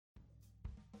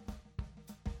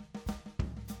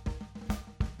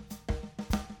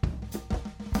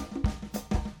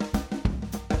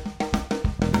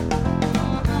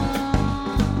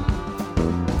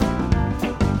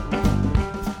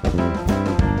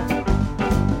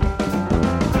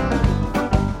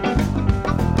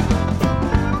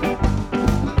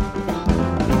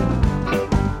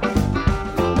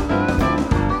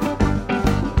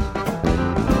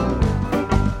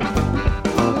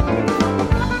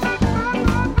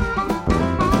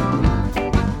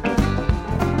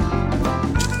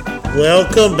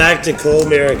Welcome back to Cool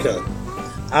America.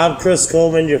 I'm Chris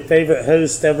Coleman, your favorite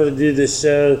host ever to do this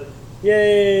show.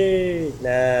 Yay! Nah,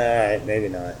 alright, maybe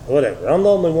not. Whatever, I'm the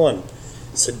only one,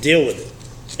 so deal with it.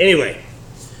 Anyway,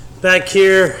 back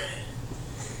here,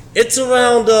 it's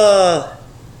around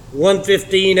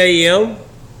 1:15 a.m.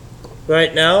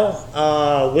 right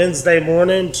now. Wednesday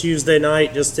morning, Tuesday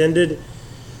night just ended.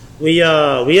 We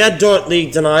had Dart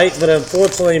League tonight, but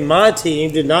unfortunately my team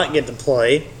did not get to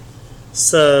play.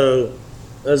 So,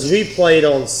 as we played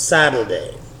on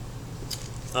Saturday,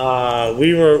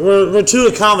 we're too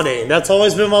accommodating. That's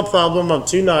always been my problem. I'm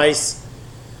too nice.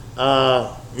 Do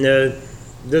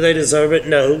they deserve it?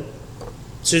 No.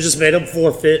 Should just made them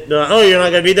forfeit. Oh, you're not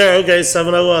going to be there? Okay,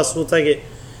 7-0 us. We'll take it.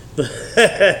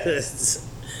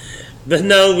 But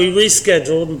no, we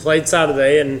rescheduled and played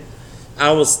Saturday, and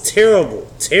I was terrible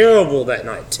that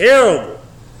night. Terrible.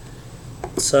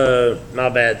 So, my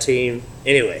bad, team.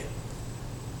 Anyway.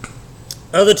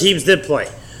 Other teams did play.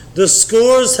 The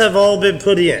scores have all been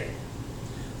put in.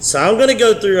 So I'm going to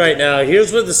go through right now.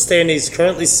 Here's where the standings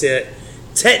currently sit.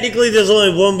 Technically, there's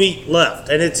only 1 week left,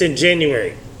 and it's in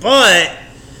January. But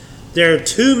there are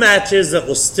 2 matches that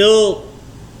will still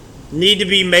need to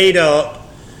be made up.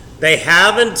 They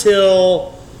have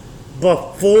until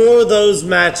before those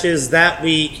matches that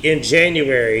week in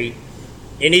January,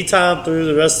 anytime through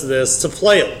the rest of this, to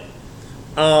play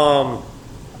them or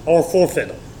forfeit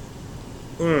them.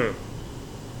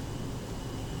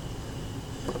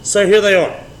 So here they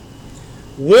are.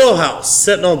 Wheelhouse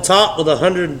sitting on top with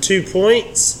 102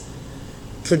 points.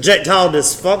 Projectile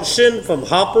Dysfunction from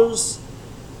Hoppers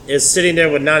is sitting there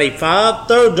with 95.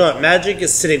 Third Dart Magic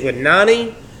is sitting with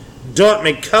 90.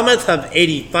 Dartman Cometh have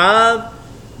 85.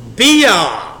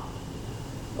 Bia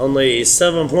only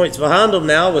 7 points behind them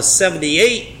now with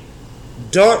 78.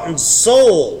 Dart and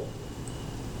Soul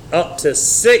up to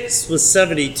 6 with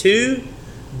 72.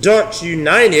 Darts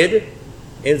United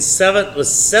in 7th with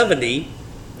 70.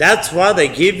 That's why they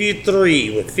give you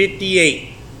 3 with 58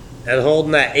 and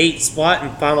holding that 8th spot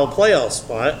and final playoff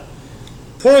spot.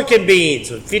 Pork and Beans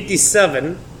with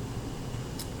 57.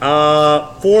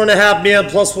 4.5 men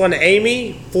plus 1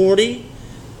 Amy, 40.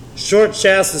 Short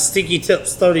Shafts and Sticky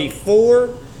Tips, 34.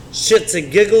 Shits and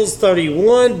Giggles,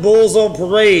 31. Bulls on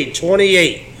Parade,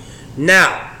 28.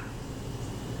 Now,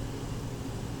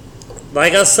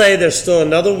 like I say, there's still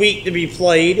another week to be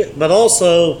played, but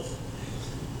also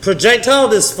Projectile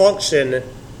Dysfunction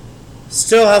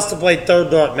still has to play Third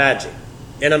Dart Magic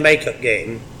in a makeup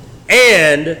game.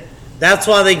 And that's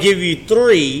why they give you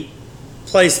 3,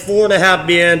 plays 4.5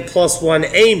 men plus 1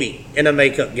 Amy in a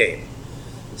makeup game.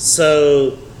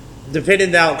 So, depending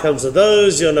on the outcomes of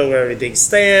those, you'll know where everything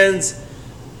stands.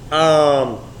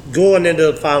 Going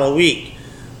into the final week,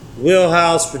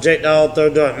 Wheelhouse, Projectile,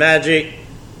 Third Dart Magic,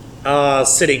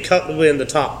 sitting comfortably in the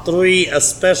top 3,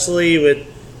 especially with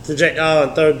Projectile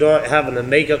and Third Dart having a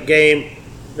makeup game.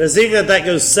 Because even if that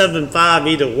goes 7-5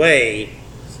 either way,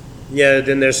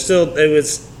 then there's still, it would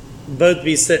both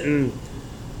be sitting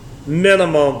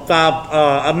minimum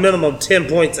 10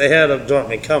 points ahead of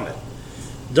Dartman Cometh.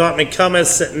 Dartman Cometh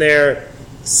sitting there,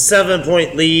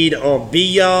 7-point lead on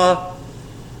Bia.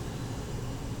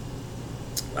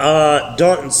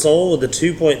 Dart and Soul with a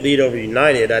 2-point lead over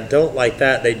United. I don't like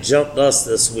that. They jumped us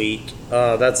this week.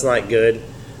 That's not good.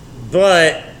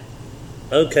 But,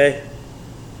 okay.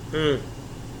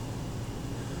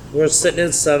 We're sitting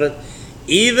in 7th.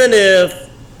 Even if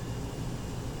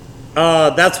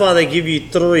that's why they give you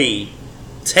 3,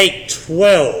 take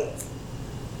 12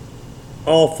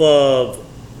 off of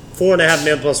 4.5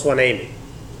 men plus 1 Amy.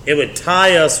 It would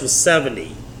tie us with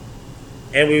 70,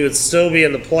 and we would still be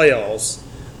in the playoffs.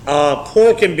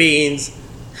 Pork and Beans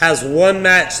has 1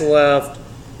 match left.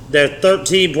 They're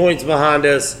 13 points behind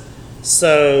us.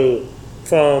 So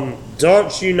from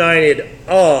Darts United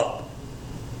up,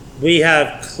 we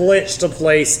have clinched a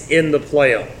place in the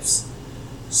playoffs.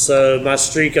 So my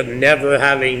streak of never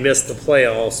having missed the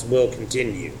playoffs will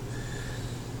continue.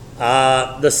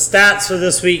 The stats for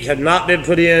this week have not been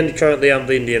put in. Currently, I'm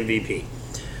leading the MVP.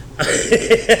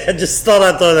 I just thought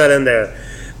I'd throw that in there.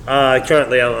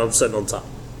 Currently, I'm sitting on top.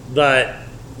 But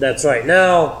that's right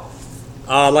now.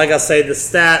 Like I say, the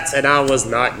stats, and I was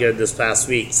not good this past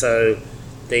week, so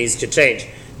things could change.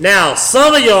 Now,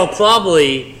 some of y'all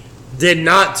probably did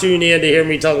not tune in to hear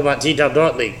me talk about T-Top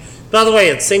Dart League. By the way,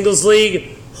 in Singles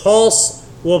League, Hulse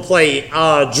will play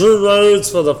Drew Rhodes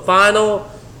for the final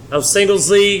of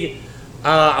Singles League.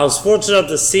 I was fortunate enough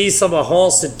to see some of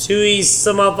Hulse and Tui's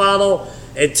semifinal.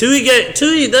 And Tui,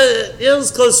 it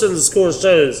was closer than the score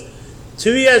shows.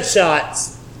 Tui had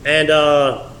shots, and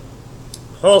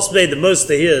Hulse made the most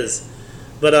of his.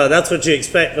 But that's what you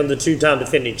expect from the two-time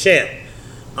defending champ.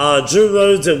 Drew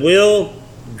Rhodes and Will,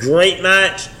 great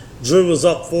match. Drew was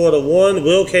up 4-1.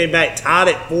 Will came back tied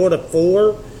at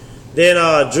 4-4.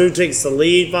 Then Drew takes the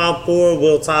lead 5-4.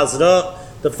 Will ties it up.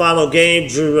 The final game,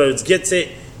 Drew Rhodes gets it.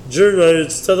 Drew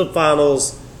Rhodes to the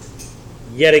finals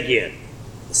yet again.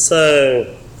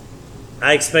 So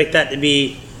I expect that to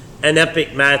be an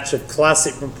epic match of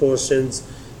classic proportions.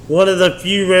 One of the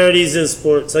few rarities in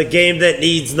sports, a game that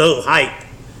needs no hype,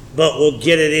 but we'll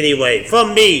get it anyway.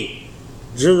 From me,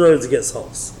 Drew Rhodes against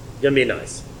Hulse. Gonna be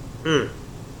nice.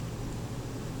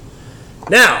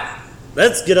 Now,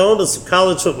 let's get on to some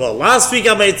college football. Last week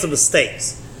I made some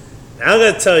mistakes. Now I'm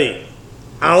gonna tell you,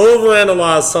 I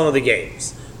overanalyzed some of the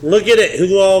games. Look at it,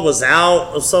 who all was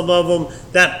out of some of them.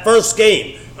 That first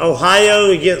game,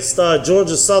 Ohio against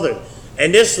Georgia Southern.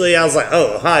 Initially, I was like,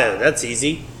 oh, Ohio, that's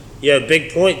easy.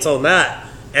 Big points on that.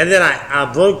 And then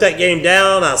I broke that game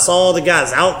down. I saw the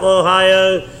guys out for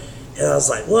Ohio. And I was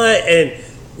like, what? And,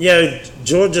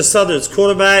 Georgia Southern's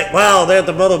quarterback, wow, they're at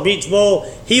the Myrtle Beach Bowl.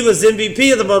 He was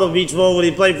MVP of the Myrtle Beach Bowl when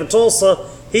he played for Tulsa.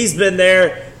 He's been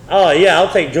there. Oh, yeah,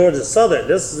 I'll take Georgia Southern.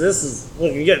 This is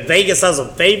looking good. Vegas has them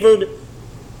favored.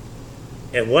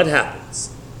 And what happens?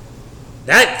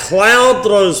 That clown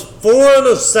throws 4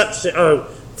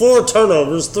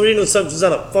 turnovers, 3 interceptions,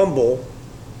 and a fumble.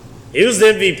 He was the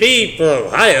MVP for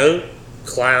Ohio.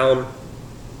 Clown.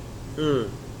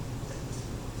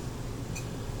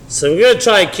 So we're going to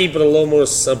try and keep it a little more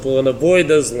simple and avoid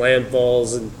those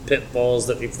landfalls and pitfalls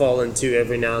that we fall into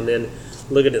every now and then,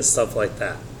 looking at stuff like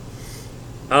that.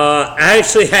 I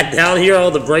actually had down here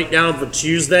all the breakdown for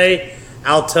Tuesday.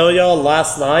 I'll tell y'all,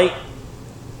 last night,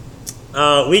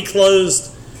 we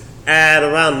closed at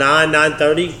around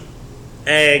 9:30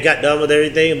 and got done with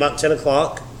everything about 10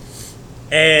 o'clock.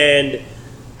 And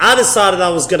I decided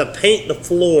I was going to paint the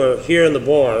floor here in the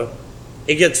bar.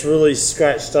 It gets really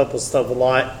scratched up and stuff a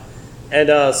lot. And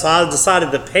so I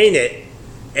decided to paint it.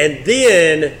 And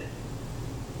then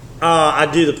I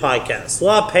do the podcast.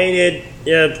 Well, I painted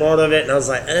part of it. And I was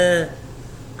like,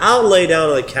 I'll lay down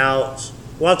on the couch,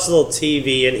 watch a little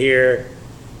TV in here.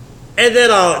 And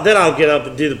then I'll get up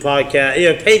and do the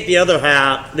podcast. Paint the other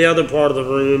half, the other part of the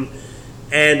room.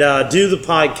 And do the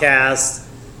podcast.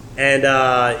 And,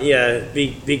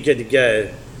 be good to go.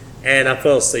 And I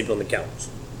fell asleep on the couch.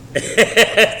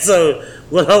 So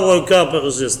when I woke up, it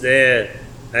was just, I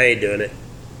ain't doing it.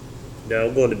 No,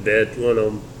 I'm going to bed. Going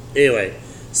home. Anyway,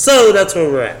 so that's where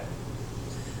we're at.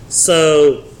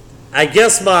 So I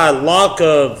guess my lock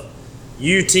of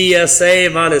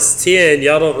UTSA minus 10,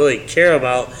 y'all don't really care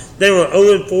about. They were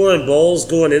 0-4 in bowls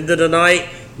going into the night.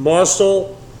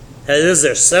 Marshall, this is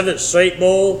their 7th straight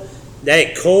bowl. They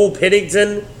had Cole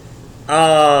Pennington,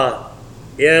 out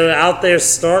there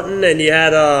starting, and you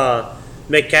had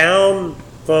McCown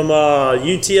from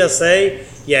UTSA.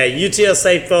 Yeah,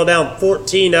 UTSA fell down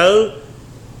 14-0,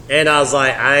 and I was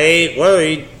like, I ain't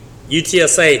worried.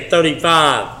 UTSA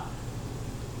 35,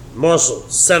 Marshall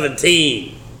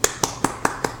 17.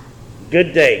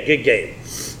 Good day, good game.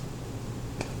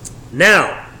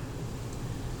 Now,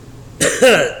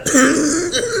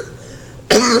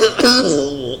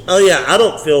 oh yeah, I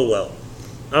don't feel well.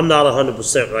 I'm not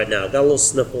 100% right now. Got a little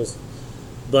sniffles,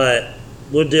 but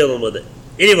we're dealing with it.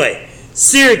 Anyway,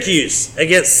 Syracuse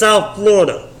against South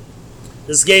Florida.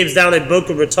 This game's down in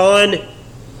Boca Raton.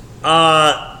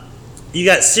 You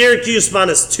got Syracuse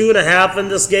minus 2.5 in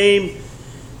this game,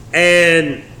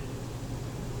 and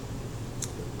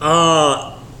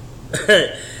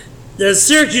the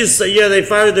Syracuse, they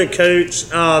fired their coach.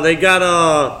 They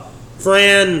got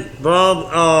Fran Brom,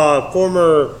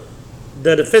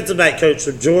 the defensive back coach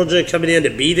from Georgia, coming in to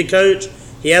be the coach.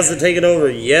 He hasn't taken over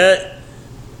yet.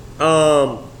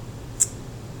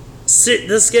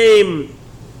 This game,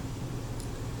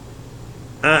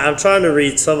 I'm trying to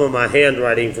read some of my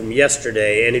handwriting from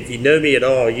yesterday, and if you know me at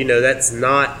all, you know that's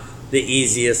not the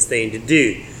easiest thing to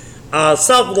do.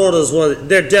 South Florida's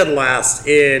they're dead last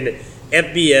in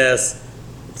FBS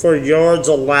for yards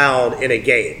allowed in a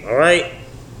game, all right?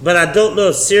 But I don't know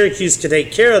if Syracuse can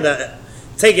take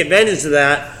advantage of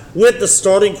that with the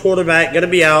starting quarterback going to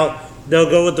be out. They'll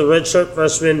go with the redshirt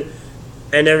freshman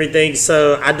and everything,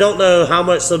 so I don't know how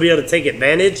much they'll be able to take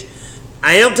advantage.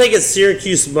 I am taking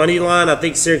Syracuse money line. I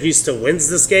think Syracuse still wins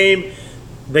this game,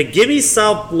 but give me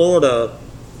South Florida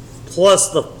plus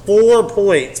the 4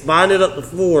 points, bind it up to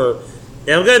 4, and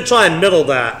I'm going to try and middle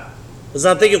that because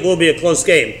I think it will be a close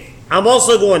game. I'm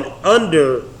also going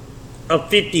under a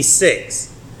 56.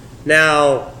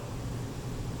 Now,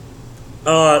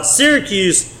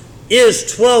 Syracuse is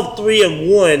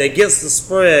 12-3-1 against the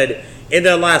spread in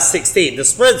their last 16. The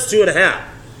spread's 2.5.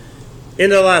 in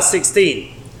their last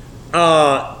 16.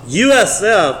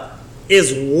 USF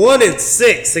is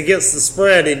 1-6 against the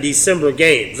spread in December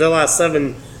games. Their last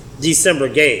 7 December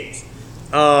games.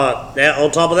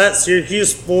 On top of that,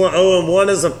 Syracuse 4-0-1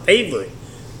 is a favorite.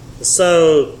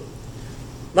 So,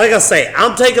 like I say,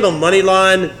 I'm taking a money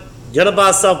line. Gonna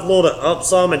buy South Florida up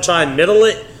some and try and middle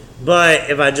it. But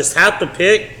if I just have to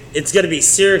pick, it's gonna be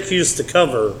Syracuse to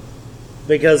cover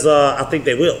because I think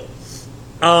they will.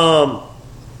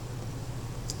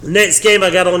 Next game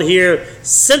I got on here,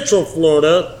 Central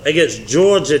Florida against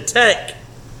Georgia Tech.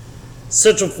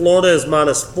 Central Florida is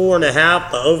minus 4.5.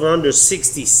 The over-under is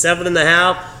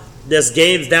 67.5. This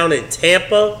game's down in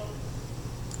Tampa.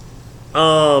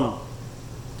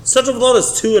 Central Florida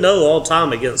is 2-0 all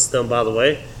time against them, by the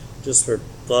way. Just for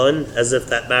fun, as if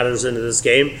that matters into this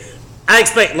game. I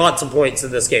expect lots of points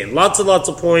in this game. Lots and lots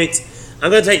of points.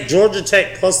 I'm going to take Georgia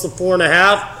Tech plus the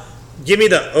 4.5. Give me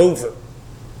the over.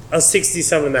 A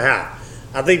 67.5.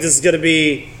 I think this is going to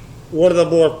be one of the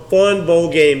more fun bowl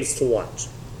games to watch.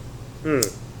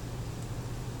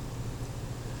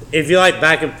 If you like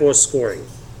back and forth scoring.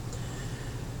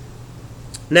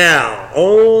 Now,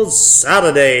 on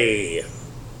Saturday,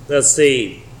 let's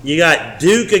see. You got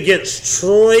Duke against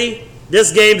Troy.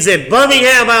 This game's in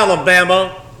Birmingham,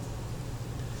 Alabama.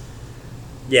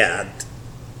 Yeah.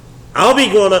 I'll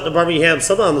be going up to Birmingham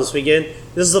sometime this weekend.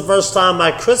 This is the first time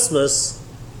my Christmas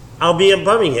I'll be in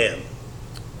Birmingham.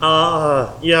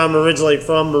 I'm originally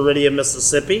from Meridian,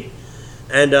 Mississippi.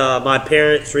 And my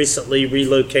parents recently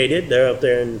relocated. They're up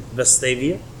there in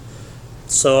Vestavia.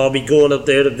 So I'll be going up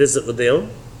there to visit with them.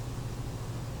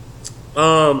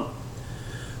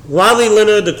 Riley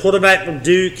Leonard, the quarterback from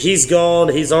Duke, he's gone.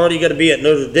 He's already going to be at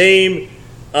Notre Dame.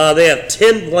 They have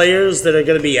 10 players that are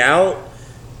going to be out.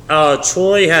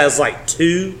 Troy has like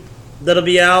 2 that'll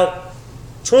be out.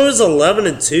 Troy's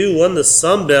 11-2, won the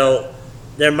Sun Belt.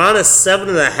 They're minus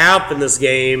 7.5 in this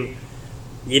game.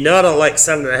 You know I don't like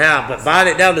 7.5, but buying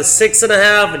it down to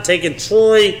 6.5 and taking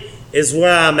Troy is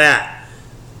where I'm at.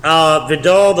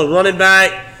 Vidal, the running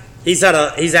back, he's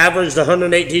averaged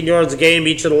 118 yards a game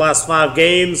each of the last 5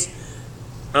 games.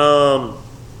 I'm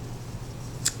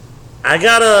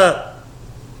gonna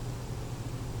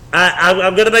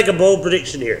make a bold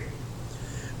prediction here.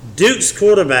 Duke's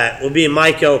quarterback will be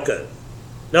Mike Elko.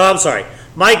 No, I'm sorry.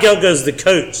 Mike Elko's the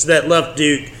coach that left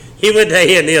Duke. He went to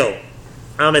A&M.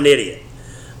 I'm an idiot.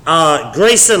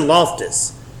 Grayson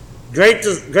Loftus.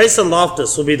 Grayson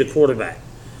Loftus will be the quarterback.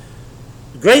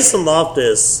 Grayson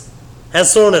Loftus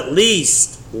has thrown at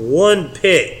least 1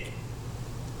 pick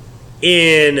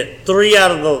in 3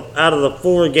 out of the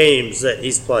 4 games that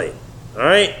he's played. All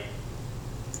right.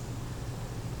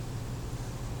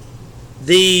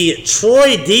 The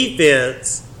Troy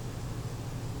defense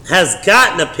has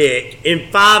gotten a pick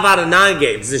in 5 out of 9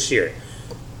 games this year.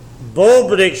 Bold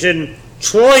prediction,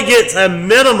 Troy gets a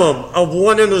minimum of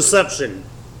 1 interception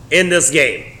in this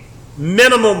game.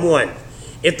 Minimum 1.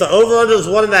 If the over-under is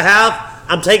 1.5,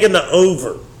 I'm taking the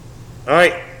over. All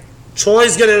right.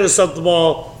 Troy's going to intercept the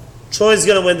ball. Troy's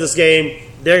going to win this game.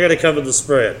 They're going to cover the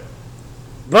spread.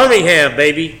 Birmingham,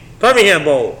 baby. Birmingham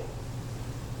Bowl.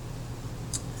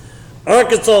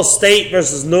 Arkansas State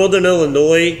versus Northern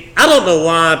Illinois. I don't know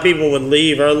why people would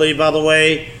leave early, by the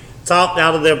way, topped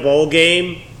out of their bowl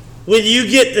game. When you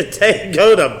get to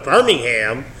go to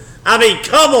Birmingham, I mean,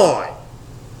 come on.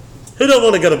 Who don't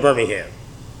want to go to Birmingham?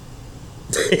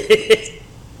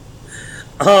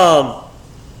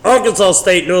 Arkansas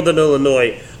State, Northern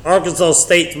Illinois. Arkansas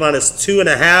State's minus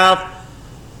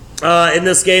 2.5. In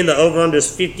this game, the over-under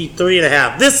is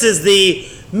 53.5. This is the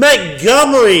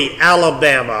Montgomery,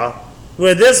 Alabama,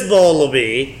 where this bowl will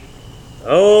be.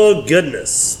 Oh,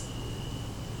 goodness.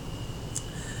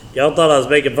 Y'all thought I was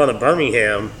making fun of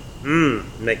Birmingham.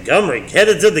 Montgomery,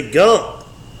 headed to the Gump.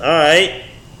 All right.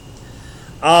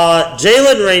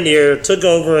 Jalen Rainier took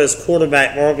over as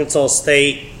quarterback for Arkansas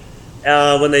State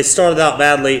when they started out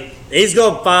badly. He's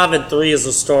gone 5-3 as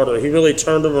a starter. He really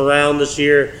turned them around this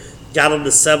year, got them to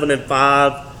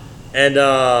 7-5, and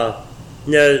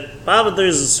 5-3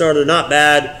 as a starter, not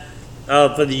bad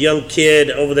for the young kid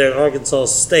over there at Arkansas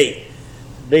State.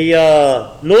 The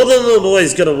Northern Illinois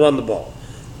is going to run the ball.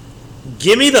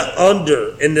 Give me the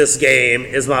under in this game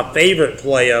is my favorite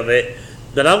play of it.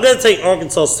 But I'm going to take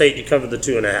Arkansas State to cover the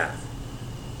 2.5.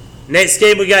 Next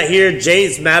game we got here,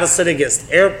 James Madison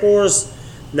against Air Force.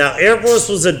 Now, Air Force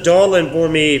was a darling for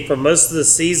me for most of the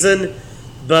season.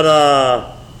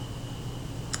 But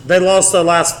they lost their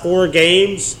last 4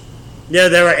 games. Yeah,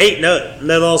 they were 8-0. And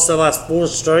they lost their last 4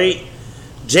 straight.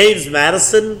 James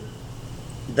Madison,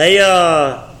 you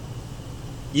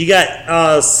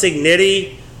got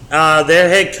Signetti, Their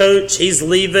head coach, he's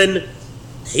leaving.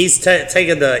 He's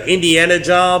taking the Indiana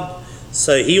job,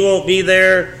 so he won't be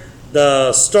there.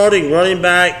 The starting running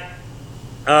back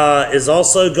is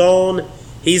also gone.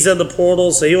 He's in the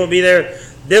portal, so he won't be there.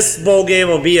 This bowl game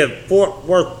will be in Fort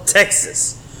Worth,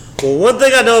 Texas. Well, one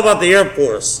thing I know about the Air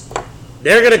Force,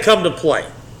 they're going to come to play.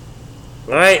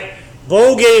 All right?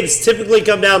 Bowl games typically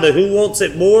come down to who wants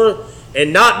it more,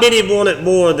 and not many want it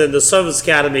more than the service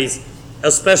academies,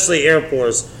 especially Air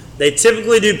Force. They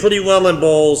typically do pretty well in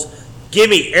bowls. Give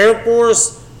me Air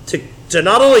Force to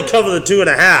not only cover the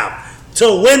 2.5,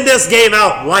 to win this game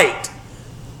outright,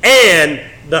 and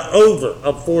the over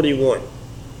of 41.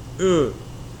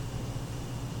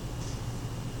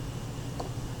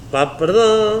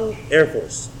 Air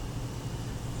Force.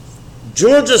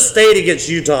 Georgia State against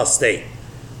Utah State.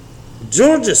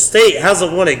 Georgia State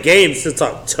hasn't won a game since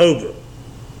October.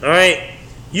 All right?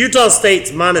 Utah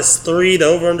State's -3. The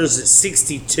over-under's at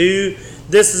 62.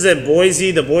 This is in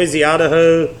Boise, the Boise,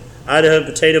 Idaho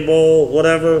Potato Bowl,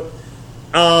 whatever.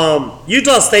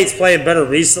 Utah State's playing better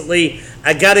recently.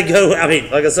 I got to go. I mean,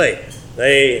 like I say,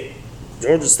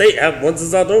 Georgia State have won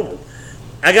since October.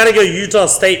 I got to go Utah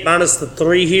State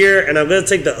 -3 here, and I'm going to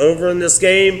take the over in this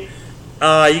game.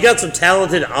 You got some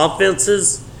talented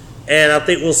offenses, and I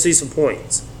think we'll see some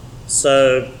points.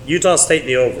 So, Utah State in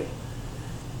the over.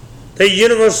 The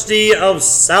University of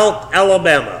South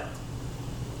Alabama.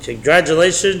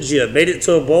 Congratulations, you have made it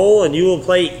to a bowl, and you will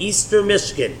play Eastern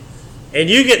Michigan. And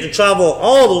you get to travel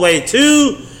all the way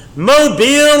to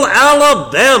Mobile,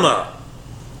 Alabama.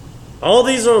 All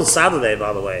these are on Saturday,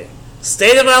 by the way.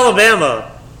 State of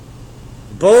Alabama.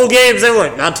 Bowl games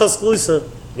everywhere. Not Tuscaloosa.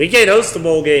 We can't host a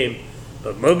bowl game.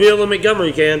 But Mobile and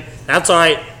Montgomery can. That's all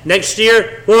right. Next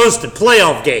year, we'll host the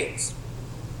playoff games.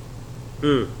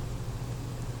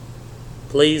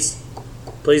 Please.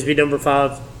 Please be number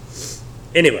 5.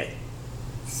 Anyway.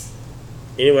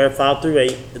 Anywhere 5 through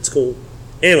 8. It's cool.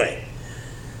 Anyway.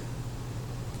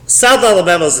 South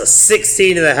Alabama is a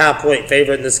 16.5 point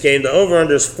favorite in this game. The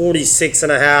over-under is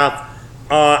 46.5.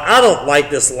 I don't like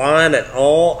this line at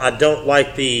all. I don't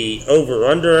like the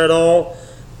over-under at all.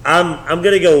 I'm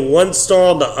going to go 1 star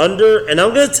on the under, and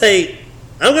I'm going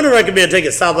to recommend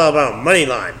taking South Alabama money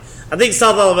line. I think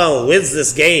South Alabama wins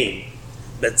this game.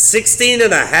 But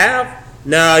 16.5?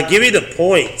 Nah, give me the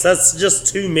points. That's just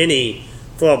too many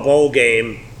for a bowl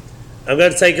game. I'm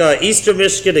going to take Eastern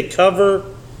Michigan to cover,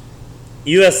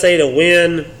 USA to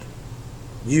win.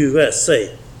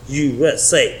 USA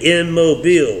in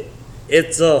Mobile.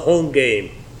 It's a home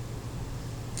game.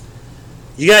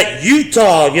 You got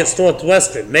Utah against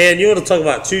Northwestern. Man, you want to talk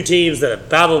about two teams that have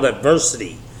battled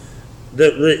adversity.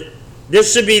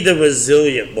 This should be the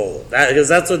Resilient Bowl, because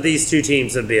that's what these two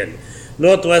teams have been.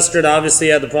 Northwestern obviously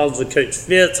had the problems with Coach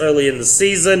Fitz early in the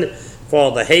season for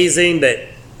all the hazing that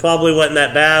probably wasn't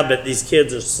that bad, but these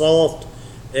kids are soft,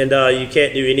 and you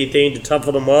can't do anything to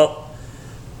toughen them up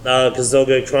because they'll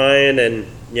go crying, and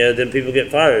then people get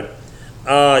fired.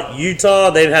 Utah,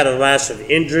 they've had a rash of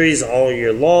injuries all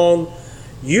year long.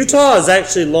 Utah has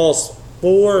actually lost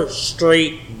 4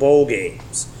 straight bowl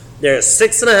games. They're a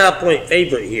 6.5 point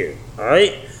favorite here. All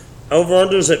right,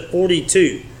 over/unders at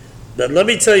 42. But let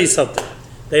me tell you something.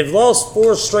 They've lost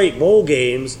 4 straight bowl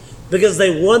games because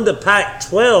they won the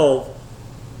Pac-12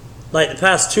 like the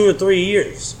past 2 or 3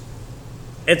 years,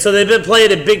 and so they've been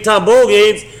playing in big-time bowl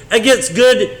games against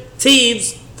good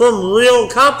teams from real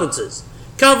conferences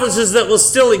that will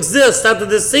still exist after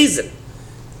this season,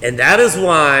 and that is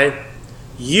why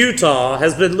Utah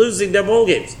has been losing their bowl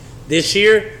games. This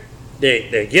year,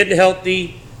 they're getting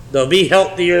healthy. They'll be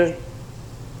healthier.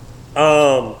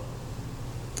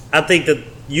 I think that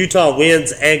Utah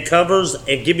wins and covers,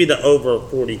 and give me the over of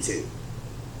 42.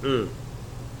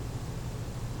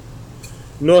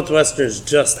 Northwestern's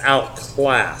just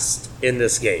outclassed in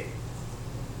this game.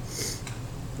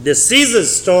 The season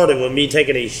started with me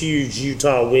taking a huge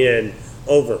Utah win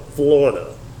over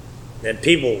Florida, and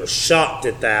people were shocked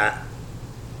at that.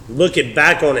 Looking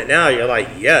back on it now, you're like,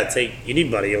 yeah, take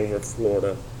anybody over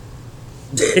Florida.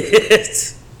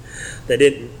 They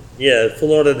didn't. Yeah,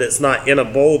 Florida that's not in a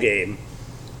bowl game.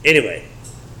 Anyway.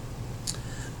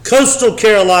 Coastal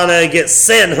Carolina against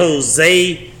San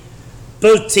Jose.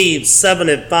 Both teams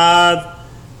 7-5.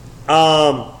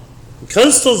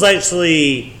 Coastal's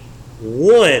actually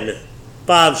won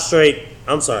 5 straight.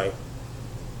 I'm sorry.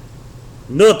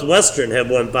 Northwestern had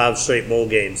won 5 straight bowl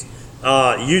games.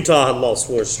 Utah had lost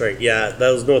 4 straight. Yeah,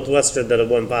 that was Northwestern that had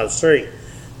won 5 straight.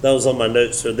 That was on my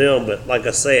notes for them, but like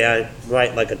I say, I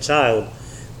write like a child.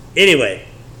 Anyway,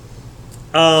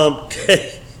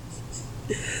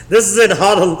 this is in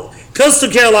Honolulu. Coastal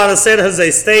Carolina, San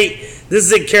Jose State. This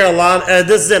is in Carolina.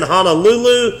 This is in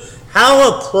Honolulu.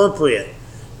 How appropriate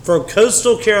for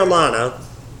Coastal Carolina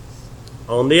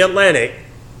on the Atlantic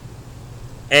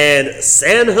and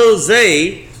San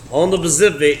Jose on the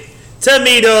Pacific to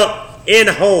meet up in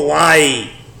Hawaii.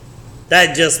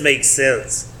 That just makes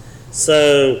sense.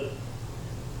 So,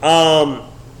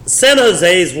 San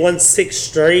Jose's won 6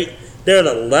 straight. They're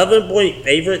an 11-point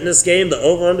favorite in this game. The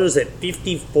over-under is at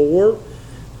 54.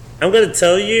 I'm going to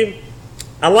tell you,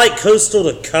 I like Coastal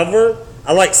to cover.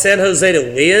 I like San Jose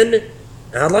to win.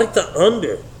 And I like the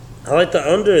under. I like the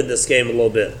under in this game a little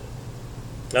bit.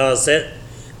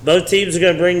 Both teams are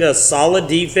going to bring a solid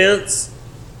defense.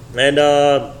 And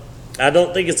I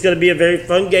don't think it's going to be a very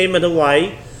fun game in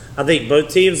Hawaii. I think both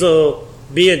teams will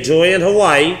be enjoying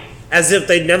Hawaii as if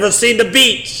they've never seen the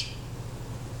beach.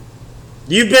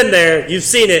 You've been there. You've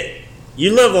seen it.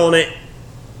 You live on it.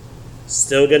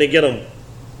 Still going to get them.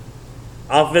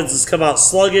 Offenses come out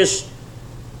sluggish.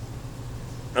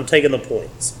 I'm taking the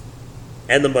points.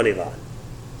 And the money line.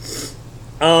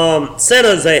 San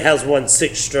Jose has won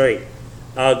 6 straight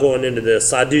going into this.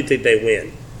 So I do think they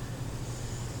win.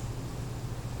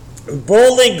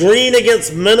 Bowling Green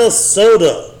against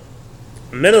Minnesota.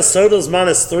 Minnesota's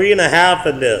minus 3.5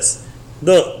 in this.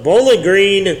 Look, Bowling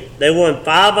Green, they won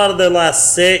 5 out of their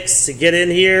last 6 to get in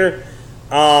here.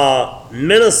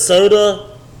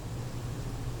 Minnesota,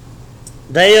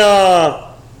 they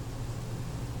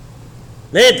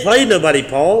ain't played nobody,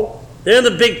 Paul. They're in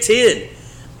the Big Ten.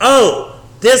 Oh,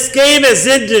 this game is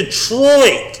in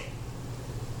Detroit.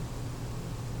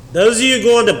 Those of you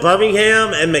going to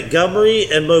Birmingham and Montgomery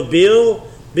and Mobile,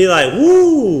 be like,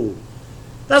 woo,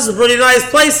 that's some pretty nice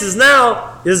places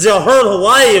now. Because y'all heard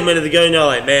Hawaii a minute ago and y'all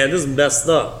like, man, this is messed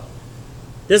up.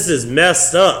 This is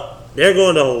messed up. They're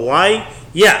going to Hawaii.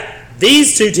 Yeah,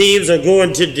 these 2 teams are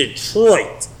going to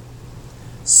Detroit.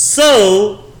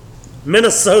 So,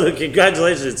 Minnesota,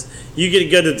 congratulations. You get to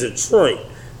go to Detroit.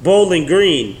 Bowling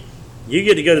Green, you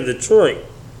get to go to Detroit.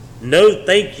 No,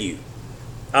 thank you.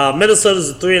 Minnesota's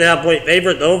a 3.5-point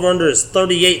favorite. The over-under is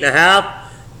 38.5.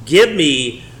 Give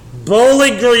me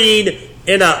Bowling Green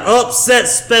in an upset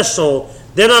special.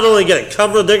 They're not only going to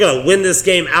cover, they're going to win this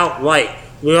game outright.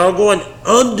 We are going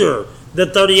under the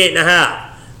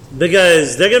 38.5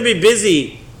 because they're going to be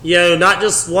busy, not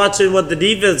just watching what the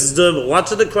defense is doing, but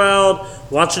watching the crowd,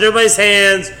 watching everybody's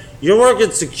hands. You're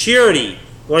working security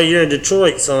while you're in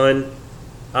Detroit, son.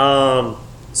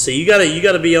 So you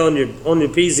gotta be on your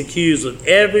P's and Q's with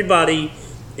everybody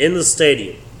in the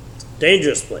stadium.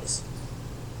 Dangerous place.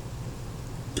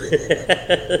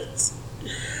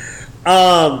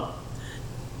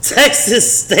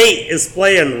 Texas State is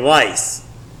playing Rice.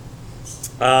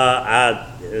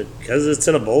 Because it's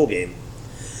in a bowl game.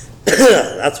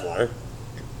 That's why.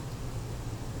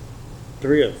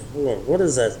 3 or 4. What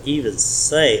does that even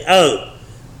say?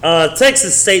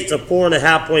 Texas State's a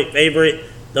 4.5-point favorite.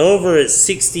 The over is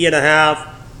 60.5.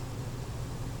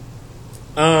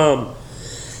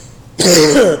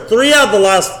 3 out of the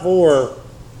last 4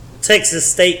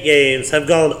 Texas State games have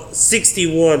gone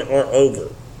 61 or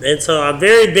over. And so I'm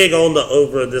very big on the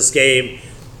over in this game.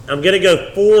 I'm going to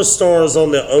go 4 stars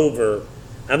on the over.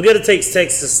 I'm going to take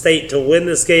Texas State to win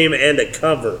this game and to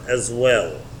cover as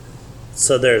well.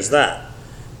 So there's that.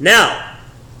 Now,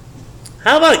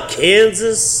 how about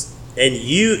Kansas and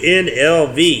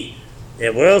UNLV?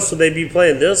 And where else would they be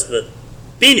playing this but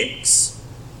Phoenix?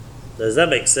 Does that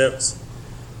make sense?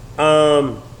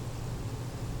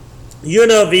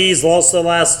 UNLV's lost the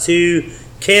last 2.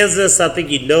 Kansas, I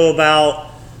think you know about.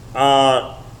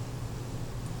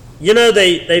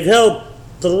 They've held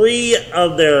 3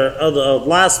 of the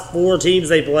last 4 teams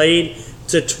they played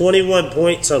to 21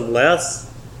 points or less,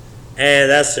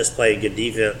 and that's just playing good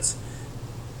defense.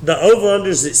 The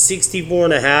over/under's at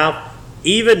 64.5.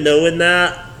 Even knowing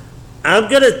that, I'm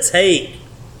gonna take.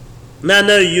 Now I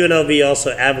know UNLV also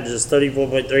averages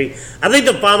 34.3. I think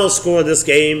the final score of this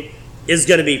game is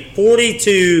going to be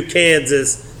 42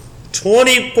 Kansas,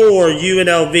 24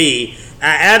 UNLV. I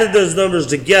added those numbers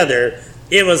together.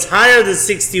 It was higher than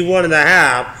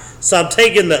 61.5, so I'm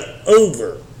taking the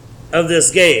over of this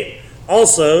game.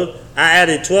 Also, I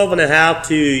added 12.5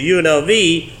 to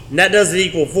UNLV, and that doesn't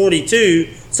equal 42,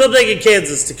 so I'm taking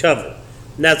Kansas to cover.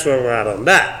 And that's where we're at on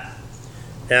that.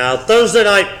 Now, Thursday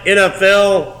night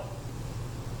NFL,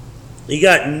 you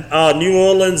got New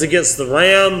Orleans against the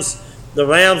Rams. The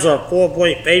Rams are a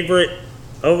 4-point favorite.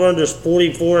 Over-under is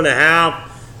 44.5.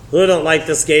 Really don't like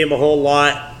this game a whole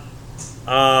lot.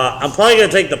 I'm probably going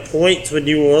to take the points with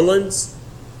New Orleans.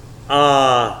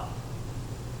 I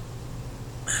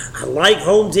like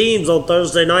home teams on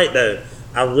Thursday night, though.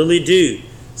 I really do.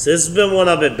 So this has been one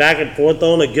I've been back and forth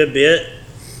on a good bit.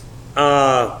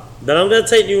 But I'm going to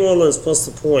take New Orleans plus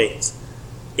the points.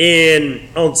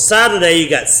 On Saturday, you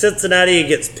got Cincinnati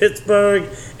against Pittsburgh,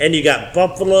 and you got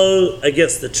Buffalo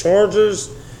against the Chargers.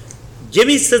 Give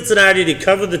me Cincinnati to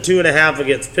cover the 2.5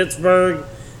 against Pittsburgh,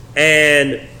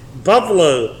 and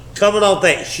Buffalo coming off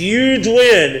that huge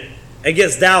win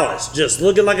against Dallas, just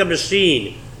looking like a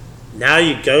machine. Now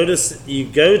you go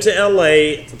to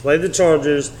LA to play the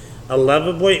Chargers,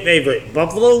 11-point favorite.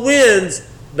 Buffalo wins,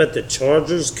 but the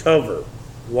Chargers cover.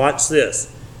 Watch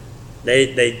this.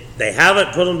 They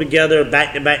haven't put them together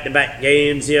back-to-back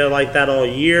games like that all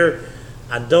year.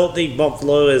 I don't think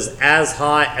Buffalo is as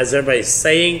hot as everybody's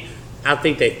saying. I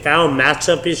think they found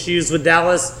matchup issues with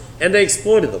Dallas, and they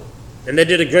exploited them. And they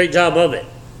did a great job of it.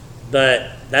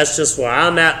 But that's just where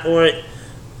I'm at for it.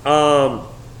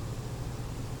 I'll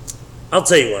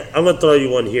tell you what. I'm going to throw you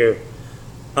one here.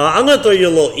 I'm going to throw you a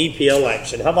little EPL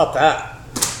action. How about that?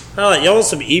 How about y'all want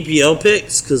some EPL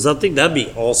picks? Because I think that'd be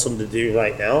awesome to do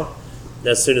right now.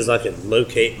 As soon as I can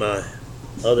locate my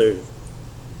other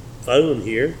phone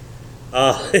here.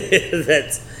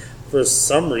 That's for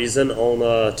some reason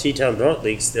on T-Town Drunk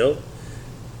League still.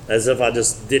 As if I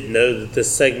just didn't know that this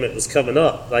segment was coming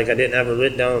up. Like I didn't have it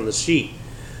written down on the sheet.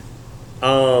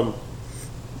 I'm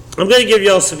going to give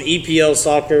y'all some EPL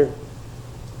soccer.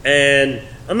 And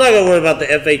I'm not going to worry about the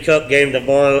FA Cup game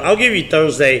tomorrow. I'll give you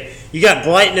Thursday. You got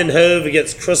Brighton and Hove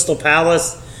against Crystal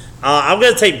Palace. I'm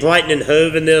going to take Brighton and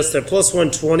Hove in this. They're plus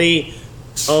 120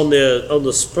 on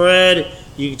the spread.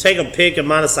 You can take a pick at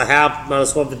minus a half,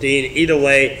 minus 115. Either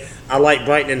way, I like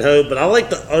Brighton and Hove, but I like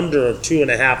the under of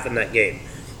 2.5 in that game.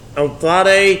 On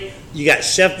Friday, you got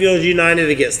Sheffield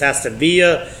United against Aston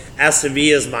Villa. Aston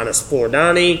Villa is minus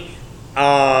 490.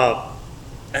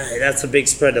 That's a big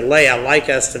spread to lay. I like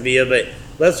Aston Villa, but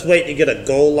let's wait to get a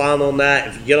goal line on that.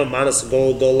 If you get a minus a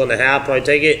goal and a half, probably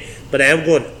take it. But I am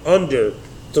going under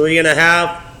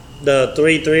 3.5. The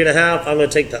 3.5. I'm going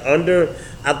to take the under.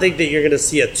 I think that you're going to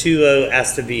see a 2-0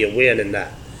 Aston Villa win in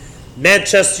that.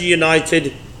 Manchester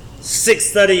United,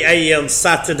 6:30 a.m.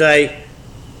 Saturday.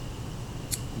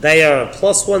 They are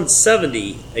plus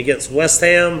 170 against West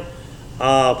Ham,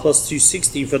 plus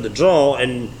 260 for the draw,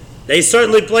 and they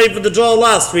certainly played for the draw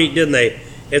last week, didn't they?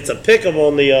 It's a pick-em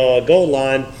on the goal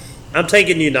line. I'm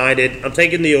taking United. I'm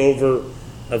taking the over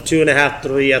of 2.5,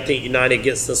 3. I think United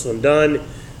gets this one done.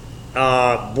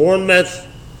 Bournemouth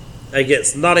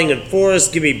against Nottingham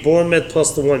Forest. Give me Bournemouth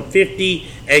plus the 150,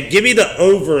 and give me the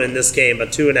over in this game, a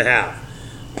 2.5.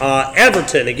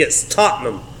 Everton against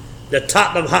Tottenham. The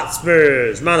Tottenham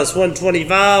Hotspurs, minus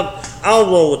 125. I'll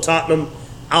roll with Tottenham.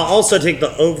 I'll also take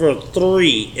the over of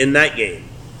 3 in that game.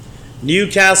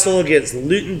 Newcastle against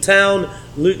Luton Town.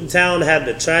 Luton Town had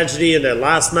the tragedy in their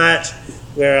last match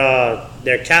where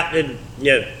their captain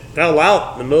fell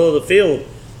out in the middle of the field.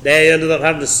 They ended up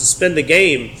having to suspend the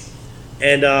game,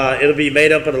 and it'll be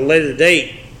made up at a later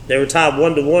date. They were tied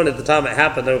 1-1 at the time it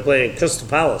happened. They were playing Crystal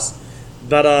Palace.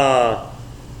 But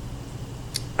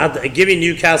I'll give you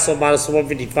Newcastle minus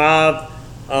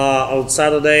 155 on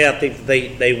Saturday. I think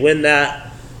they win that.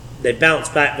 They bounce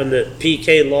back from the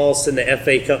PK loss in the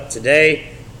FA Cup today.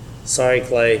 Sorry,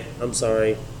 Clay. I'm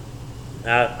sorry.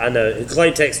 I know.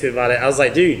 Clay texted me about it. I was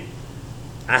like, dude,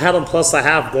 I had them plus a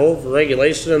half goal for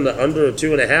regulation and the under of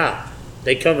 2.5.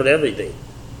 They covered everything.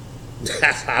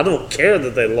 I don't care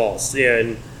that they lost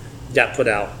and got put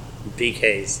out in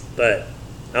PKs. But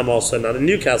I'm also not a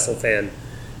Newcastle fan.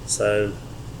 So,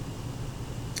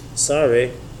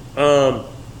 sorry. I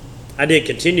did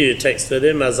continue to text with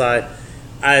him as I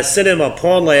sent him a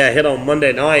parlay I hit on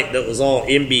Monday night that was all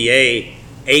NBA,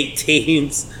 8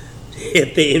 teams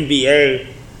hit the NBA.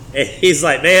 And he's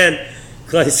like, man,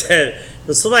 Clay said,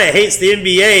 if somebody hates the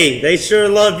NBA, they sure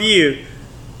love you.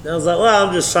 And I was like, well,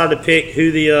 I'm just trying to pick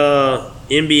who the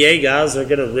NBA guys are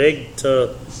going to rig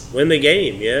to win the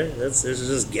game. Yeah, it's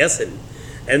just guessing.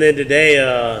 And then today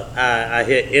I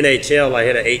hit NHL. I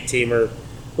hit an 8-teamer.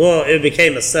 Well, it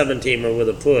became a 7-teamer with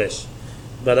a push.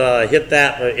 But hit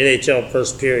that for NHL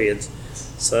first periods.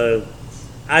 So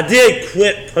I did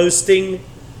quit posting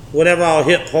whenever I'll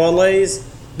hit parlays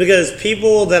because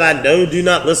people that I know do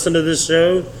not listen to this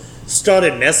show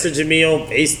started messaging me on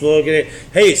Facebook and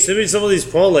hey, send me some of these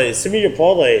parlays. Send me your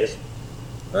parlays.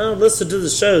 I don't listen to the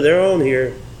show. They're on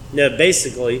here.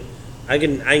 Basically, I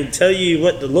can tell you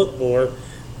what to look for.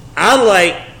 I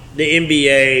like the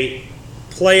NBA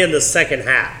playing the second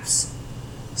halves.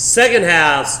 Second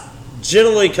halves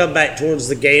generally come back towards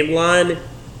the game line.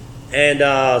 And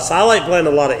so I like playing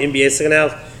a lot of NBA second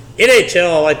half.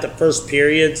 NHL, I like the first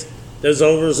periods. Those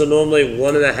overs are normally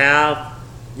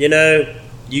 1.5.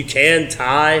 You can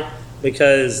tie.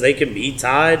 because they can be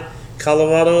tied.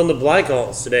 Colorado and the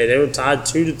Blackhawks today, they were tied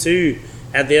 2-2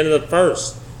 at the end of the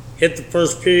first. Hit the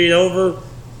first period over,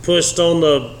 pushed on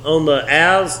the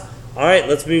Avs. All right,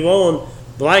 let's move on.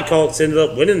 Blackhawks ended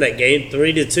up winning that game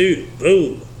 3-2.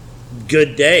 Boom.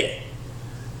 Good day.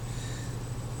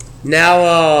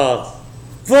 Now,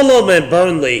 Fulham and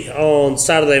Burnley on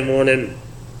Saturday morning.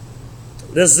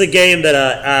 This is a game that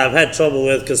I've had trouble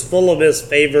with because Fulham is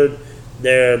favored.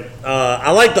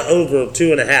 I like the over of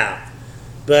 2.5,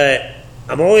 but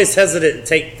I'm always hesitant to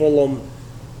take Fulham.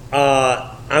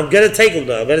 I'm going to take them,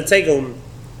 though. I'm going to take them,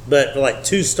 but for like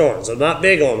 2 stars. I'm not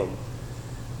big on them.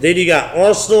 Then you got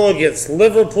Arsenal against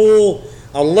Liverpool,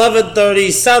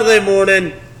 11:30 Saturday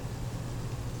morning.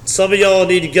 Some of y'all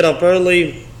need to get up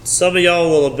early. Some of y'all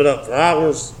will have been up for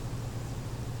hours.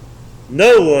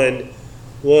 No one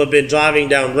will have been driving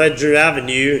down Red Drew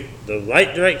Avenue the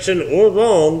right direction or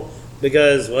wrong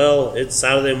because, well, it's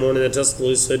Saturday morning in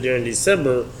Tuscaloosa during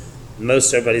December.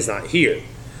 Most everybody's not here.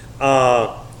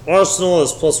 Arsenal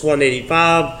is plus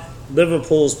 185.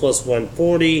 Liverpool is plus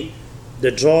 140.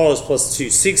 The draw is plus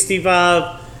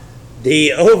 265.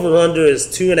 The over-under is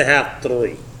 2.5,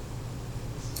 3.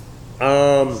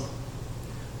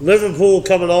 Liverpool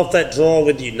coming off that draw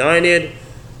with United.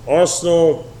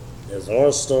 Arsenal is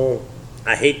Arsenal.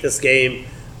 I hate this game.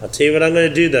 I'll tell you what I'm going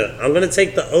to do, though. I'm going to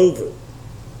take the over.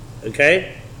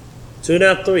 Okay?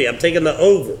 2.5, 3. I'm taking the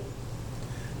over.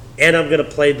 And I'm going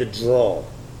to play the draw.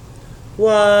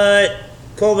 What?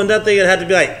 Coleman, that thing would have to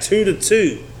be like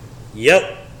 2-2.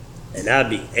 Yep. And I'd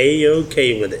be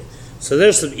A-okay with it. So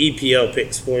there's some EPL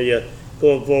picks for you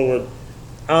going forward.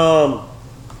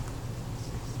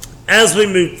 As we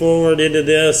move forward into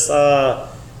this,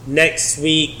 next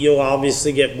week you'll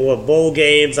obviously get more bowl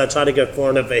games. I try to go far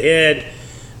enough ahead.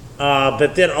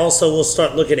 But then also we'll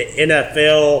start looking at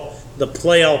NFL, the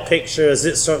playoff picture as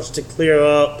it starts to clear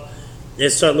up.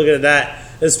 And start looking at that.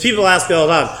 As people ask me all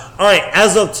the time, all right,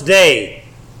 as of today,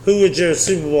 who would your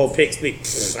Super Bowl picks be?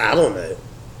 I don't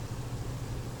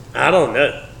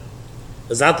know.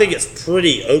 Because I think it's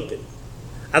pretty open.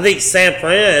 I think San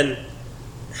Fran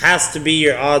has to be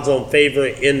your odds-on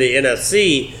favorite in the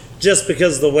NFC just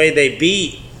because of the way they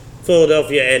beat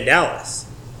Philadelphia and Dallas.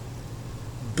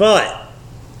 But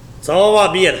it's all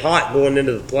about being hot going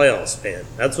into the playoffs, man.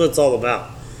 That's what it's all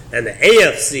about. And the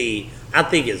AFC, I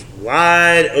think, is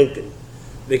wide open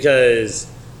because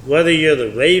whether you're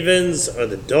the Ravens or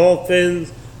the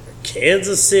Dolphins or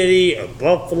Kansas City or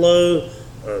Buffalo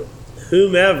or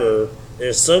whomever,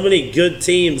 there's so many good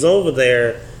teams over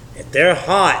there. If they're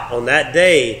hot on that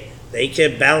day, they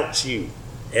can bounce you,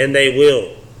 and they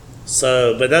will.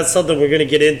 So, but that's something we're going to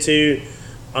get into.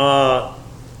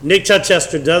 Nick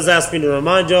Chichester does ask me to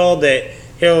remind y'all that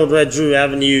Harold Red Drew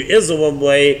Avenue is a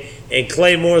one-way, and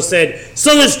Clay Moore said,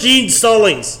 so is Gene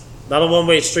Stallings. Not a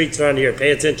one-way streets around here.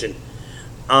 Pay attention.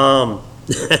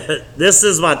 This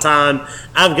is my time.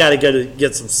 I've got to go to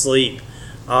get some sleep.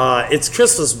 It's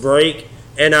Christmas break,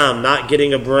 and I'm not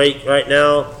getting a break right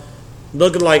now.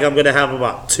 Looking like I'm going to have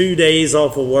about 2 days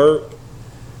off of work.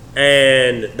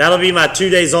 And that'll be my 2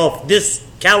 days off this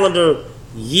calendar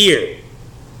year.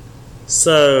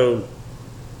 So,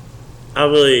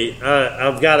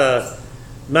 I've got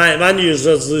my New Year's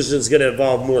resolution is going to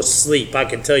involve more sleep. I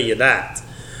can tell you that.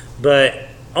 But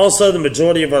also the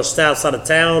majority of our staff's out of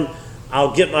town.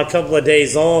 I'll get my couple of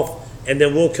days off, and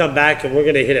then we'll come back and we're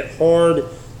going to hit it hard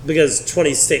because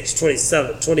 26,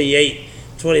 27, 28,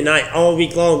 29, all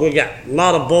week long. We got a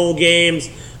lot of bowl games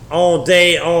all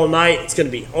day, all night. It's going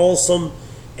to be awesome.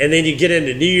 And then you get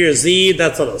into New Year's Eve.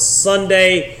 That's on a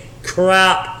Sunday.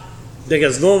 Crap.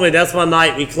 Because normally that's my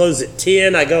night. We close at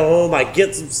 10. I go home. I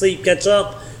get some sleep, catch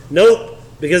up. Nope.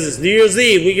 Because it's New Year's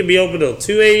Eve. We can be open till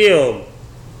 2 a.m.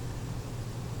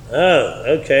 Oh,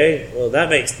 okay. Well, that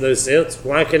makes no sense.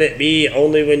 Why can it be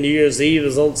only when New Year's Eve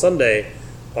is on Sunday?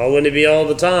 Why wouldn't it be all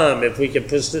the time if we could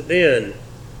push it then?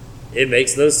 It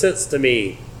makes no sense to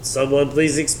me. Someone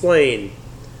please explain.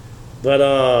 But,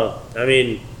 I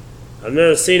mean, I've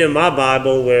never seen in my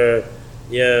Bible where,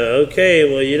 okay,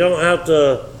 well, you don't have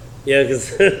to,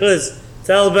 because it's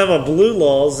Alabama blue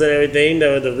laws and everything.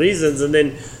 There are the reasons. And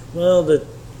then, well, the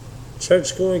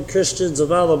church-going Christians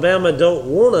of Alabama don't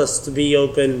want us to be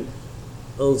open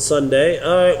on Sunday.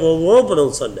 All right, well, we're open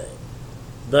on Sunday.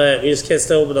 But we just can't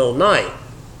stay open all night.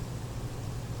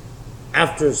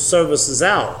 After service is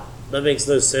out. That makes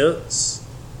no sense.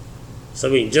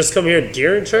 So we can just come here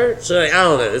during church? I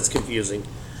don't know. It's confusing.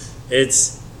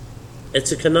 It's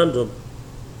a conundrum.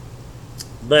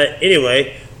 But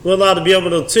anyway, we're allowed to be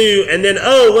open till 2. And then,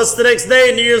 what's the next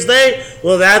day, New Year's Day?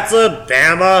 Well, that's a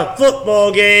Bama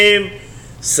football game.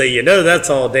 So you know that's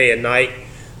all day and night.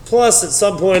 Plus, at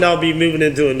some point, I'll be moving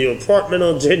into a new apartment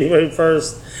on January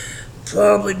 1st.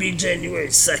 Probably be January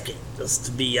 2nd, just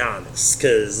to be honest.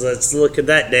 Because let's look at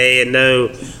that day and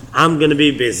know I'm going to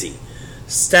be busy.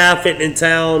 Staff in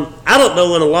town. I don't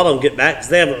know when a lot of them get back because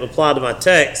they haven't replied to my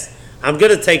text. I'm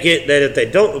going to take it that if they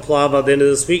don't reply by the end of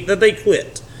this week, that they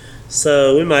quit.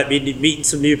 So we might be meeting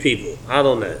some new people. I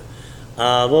don't know.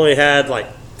 I've only had like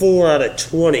 4 out of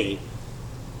 20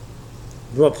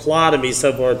 reply to me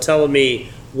so far telling me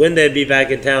when they'd be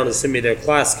back in town and send me their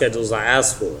class schedules I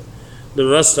asked for. The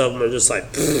rest of them are just like,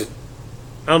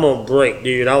 I'm on break,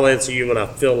 dude. I'll answer you when I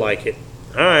feel like it.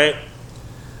 All right.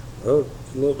 Well,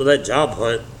 look at that job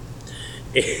hunt.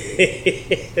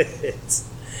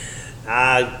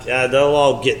 They'll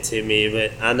all get to me,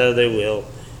 but I know they will.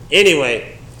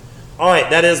 Anyway, all right,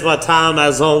 that is my time.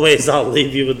 As always, I'll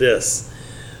leave you with this.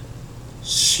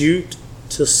 Shoot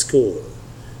to score.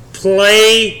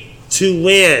 Play to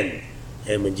win.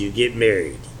 And when you get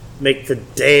married, make for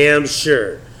damn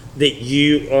sure that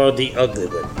you are the ugly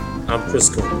one. I'm Chris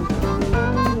Cole.